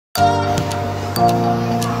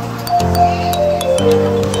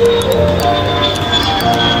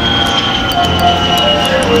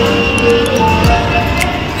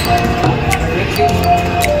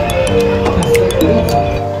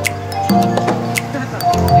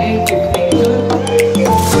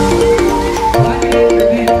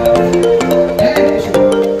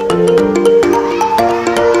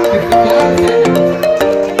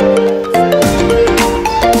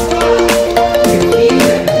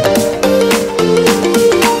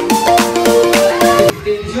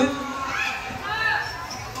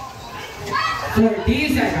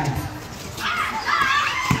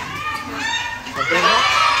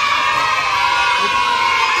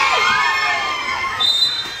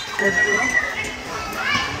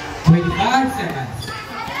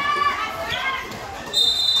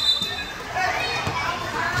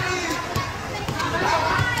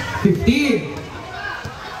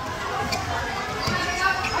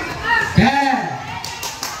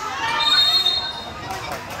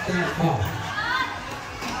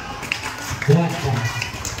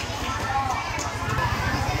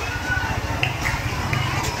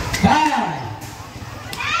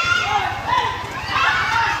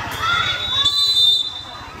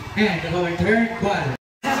And going third quarter.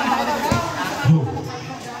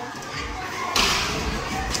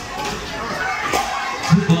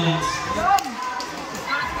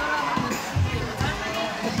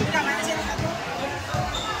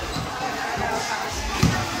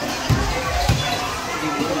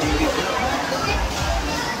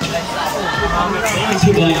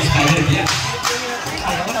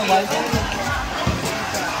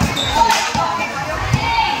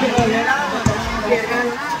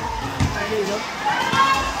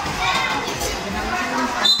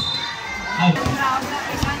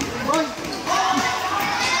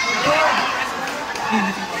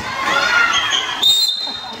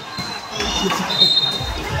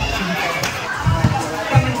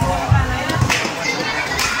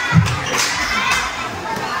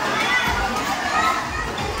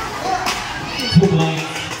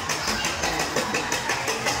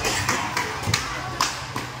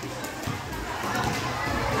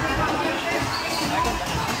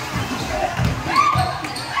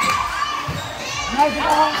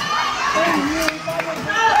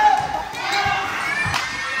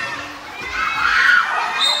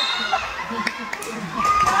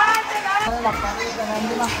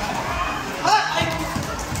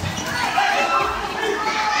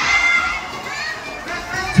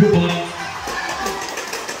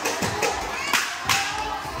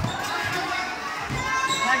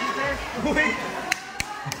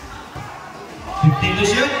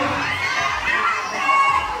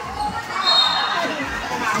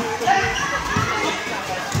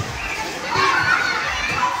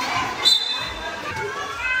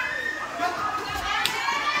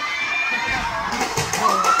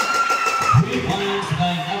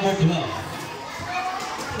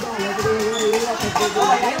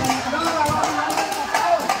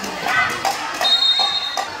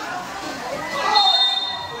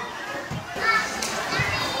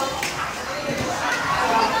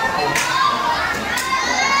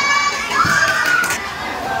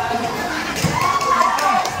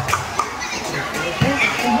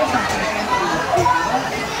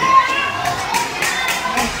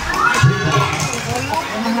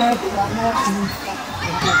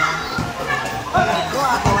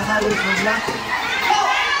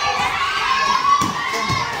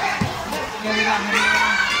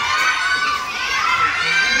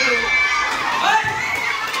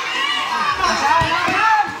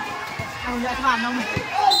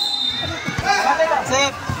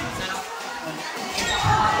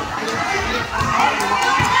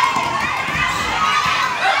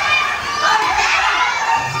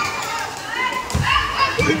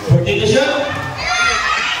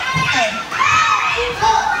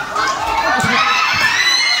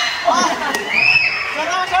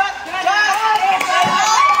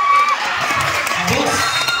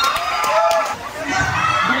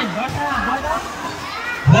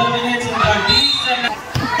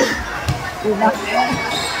 Two points,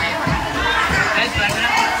 yeah.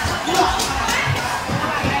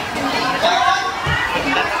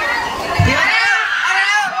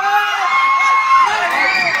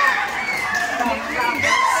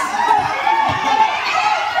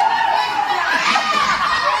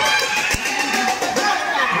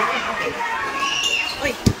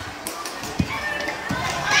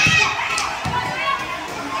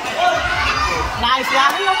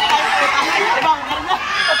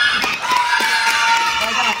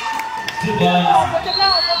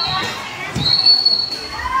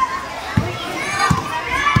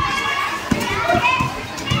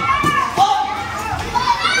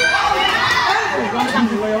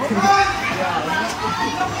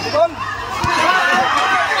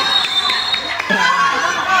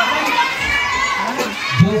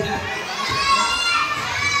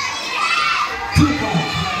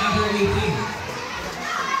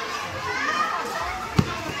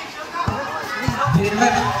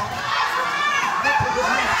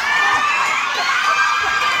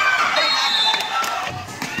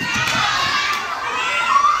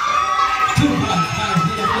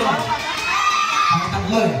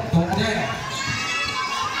 Loy, Tongjaya.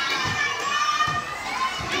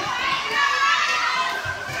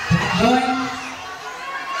 Loy.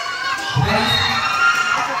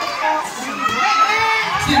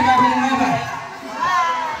 Siapa yang apa?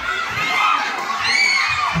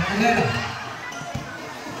 Tongjaya.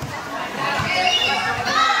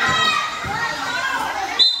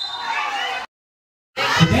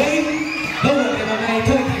 Today, Loy mengenai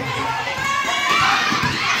Turki.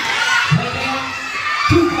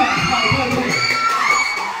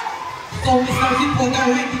 So, Mr. Simple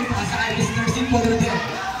Darwin, dipasa kay Mr. Simple Rodel.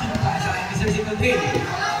 Dipasa kay Mr. Simple Dale.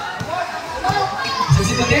 Mr.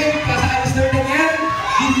 Simple Dale, dipasa kay Mr. Daniel.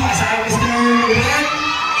 Dipasa kay Mr. Rodel.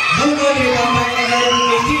 Logo, dipasa kay Mr.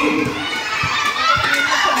 Rodel.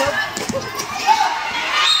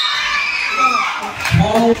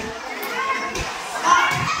 Ball.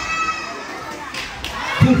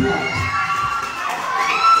 Good luck.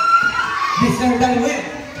 Mr. Darwin.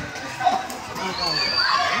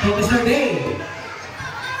 To Mr. Day.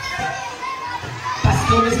 Pass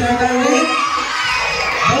to Mr. Darwin.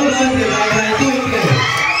 Hold on, divide by 2-3.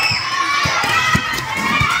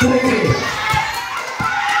 2-3.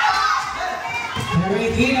 Number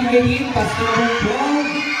 18, pass to number 12.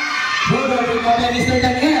 Hold on, divide by Mr.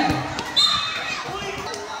 Daniel.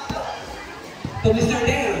 To Mr.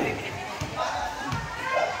 Day.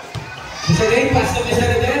 Mr. Day, pass to Mr.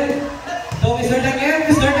 Daniel. To Mr. Daniel,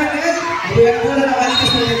 Mr. Daniel. Buyan mo na naman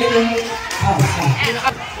Mr. Daniel yung hausa.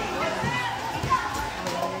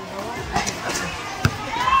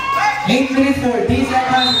 8 minutes 40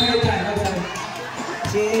 seconds per time.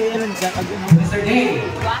 Mr. Day.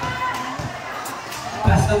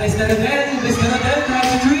 Pass to Mr. Daniel. Mr. Daniel, try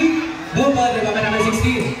to 3. Go ball, di ba number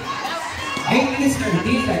 16. 8 minutes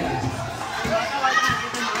 30 seconds.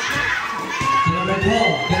 Number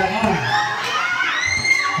 12, Jaro.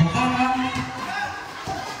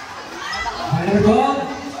 Number 12,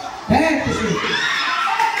 10 to shoot.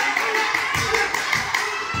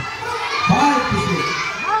 5 to shoot.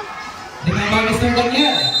 Dengan by Mr.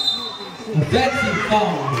 Daniel. Offensive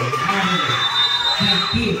foul. Number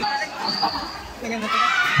 19.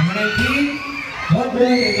 Number 19,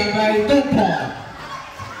 Wunderboyz dengan by Tonto.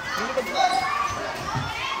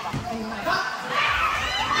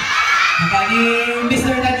 Ni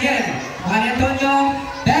Mr. Daniel, Juan Antonio,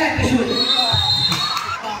 10 to shoot.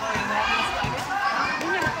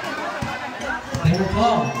 Number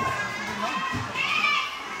 12,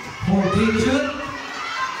 14 to shoot.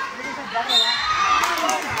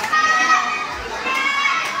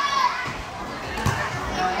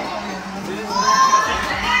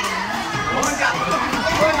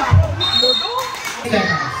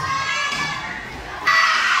 Seconds.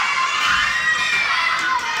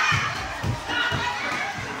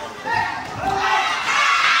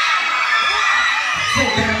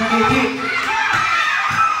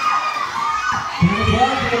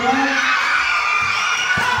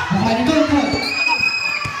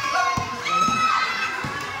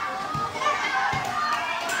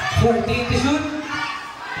 To shoot.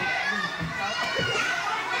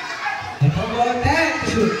 And number 10 to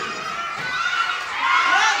shoot.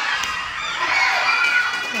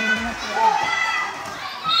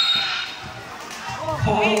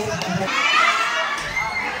 Foul.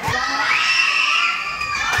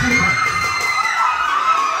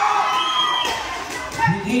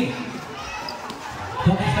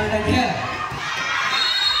 Mr. Daniel.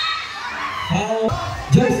 Foul.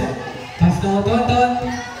 Joseph. Pass to Tonton.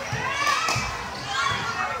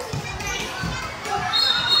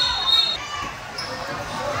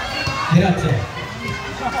 Grazie.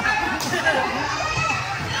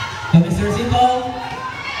 To Mr. Simple.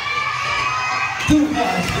 2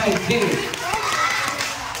 balls, right there.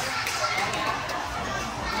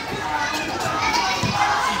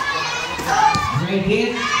 Great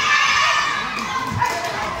hit.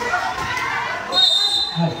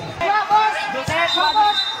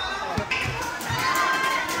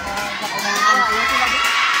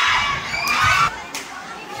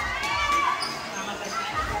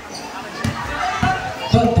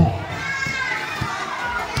 Tonto.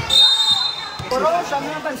 Pero sa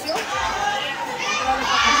mga bansyo?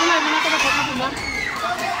 Hindi na mga taga-pot na pula.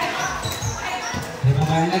 Lima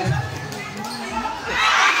banget.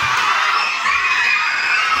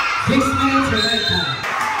 6 minutes remaining time.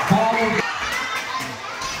 Foul.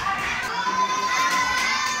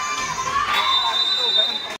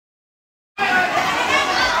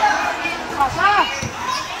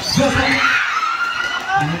 Joseph.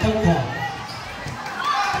 Ano ito po?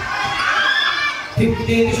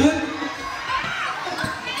 15 to shoot.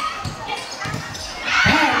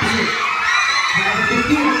 5 to shoot.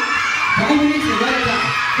 15. 5 minutes remaining time.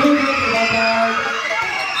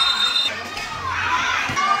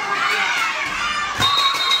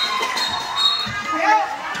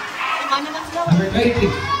 Number 20.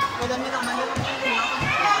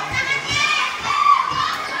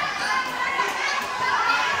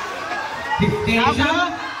 15 to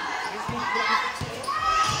shoot.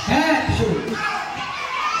 And shoot.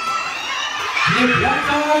 Nick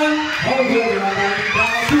Watson. Oh, good.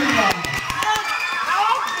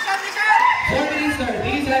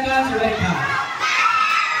 30 seconds, ready now.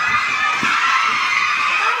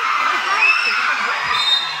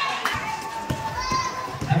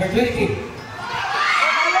 Number 20.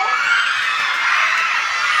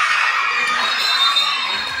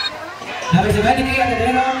 Number 73 at the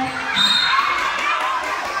deadlock.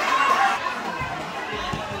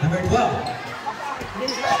 Number 12.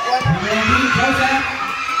 Number 19, Joseph.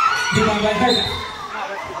 Rebound by Hurt.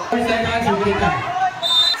 4 seconds, ready now.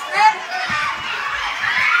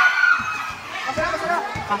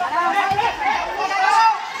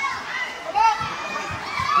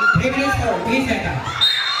 3 minutes for 3 seconds.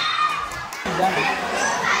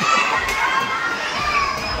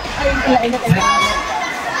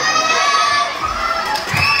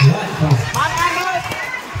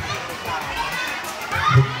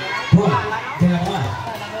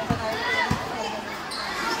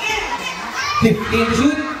 Fifteen to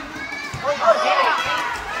shoot.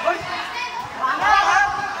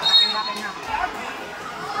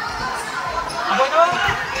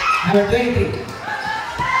 Number 20.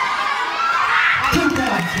 2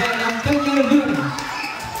 points by Antonio Luna.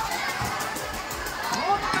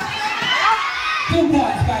 2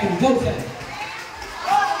 points by Joseph.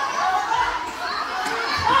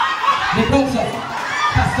 Nicholson.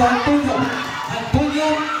 Pass to Antonio. Antonio.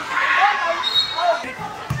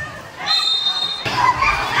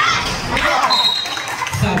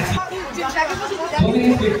 Sabi. 2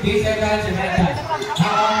 minutes 50 seconds in that time.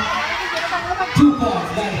 2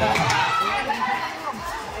 points by Jaro.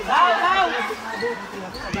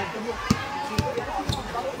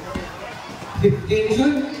 15 to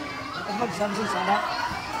shoot.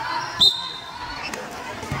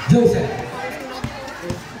 Joseph.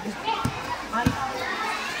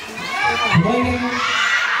 Boiling.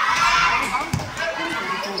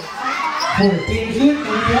 14 to shoot.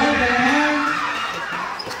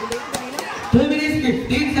 2 minutes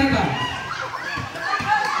 15 seconds.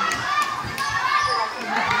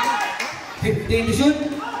 15 to shoot.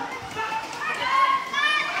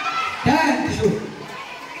 10 to shoot.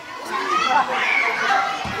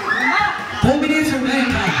 2 minutes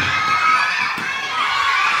remaining time.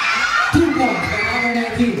 2 points by number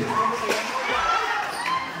 19.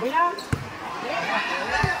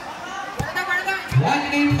 1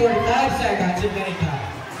 minute 45 seconds remaining time.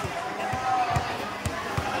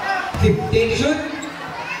 15 to shoot.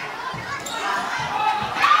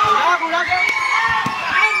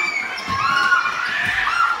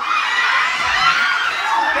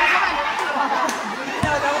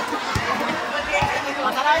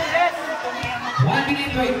 1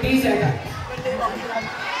 minute 20 seconds.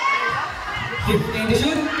 15 to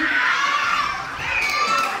shoot.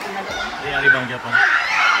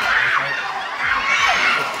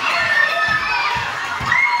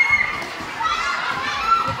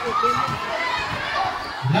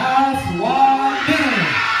 Last 1 minute.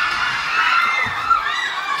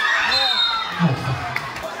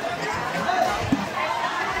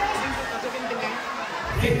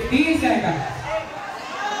 15 seconds.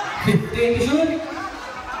 15 to shoot.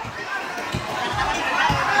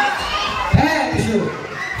 10 to shoot.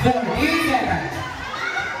 14 seconds.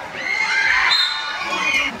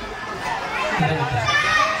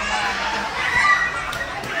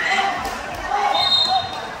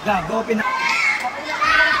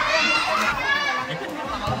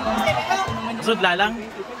 Sudla lang.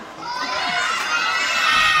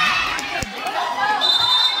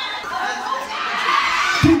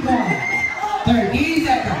 2 points. 30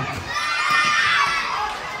 seconds.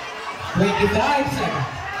 25 seconds.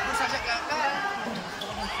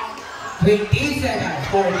 20 seconds.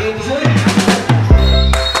 14 to shoot.